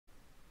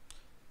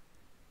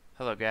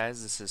Hello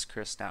guys, this is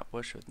Chris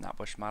Knotbush with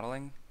Knotbush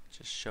Modeling,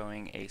 just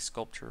showing a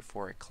sculpture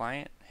for a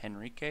client,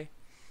 Henrique.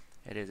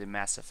 It is a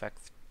Mass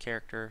Effect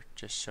character,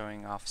 just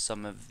showing off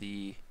some of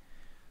the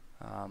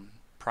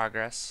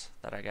progress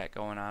that I got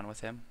going on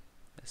with him.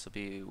 This will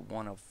be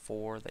one of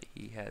 4 that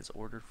he has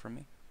ordered from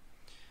me.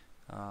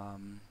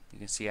 You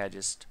can see I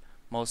just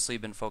mostly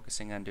been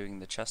focusing on doing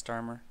the chest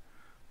armor.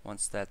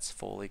 Once that's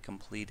fully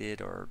completed,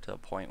 or to a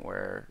point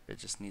where it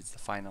just needs the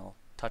final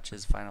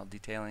touches, final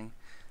detailing,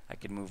 I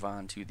can move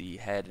on to the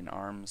head and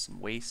arms and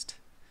waist.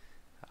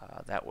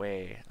 That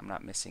way I'm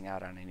not missing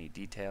out on any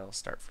details.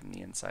 Start from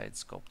the inside,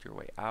 sculpt your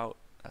way out.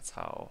 That's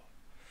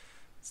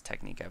it's a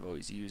technique I've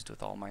always used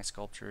with all my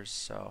sculptures.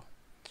 So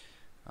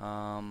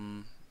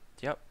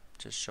yep,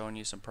 just showing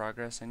you some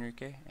progress,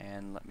 Enrique,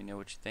 and let me know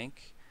what you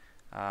think.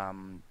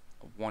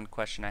 One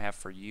question I have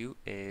for you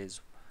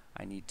is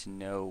I need to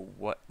know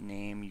what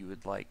name you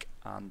would like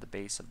on the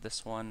base of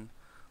this one.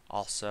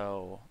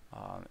 Also,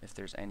 if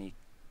there's any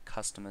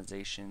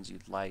customizations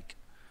you'd like,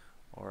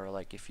 or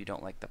like if you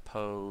don't like the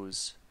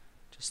pose,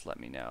 just let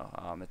me know.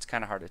 It's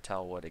kind of hard to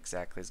tell what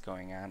exactly is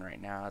going on right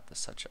now at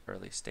such an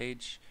early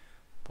stage,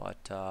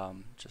 but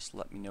just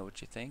let me know what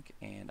you think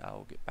and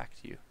I'll get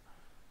back to you.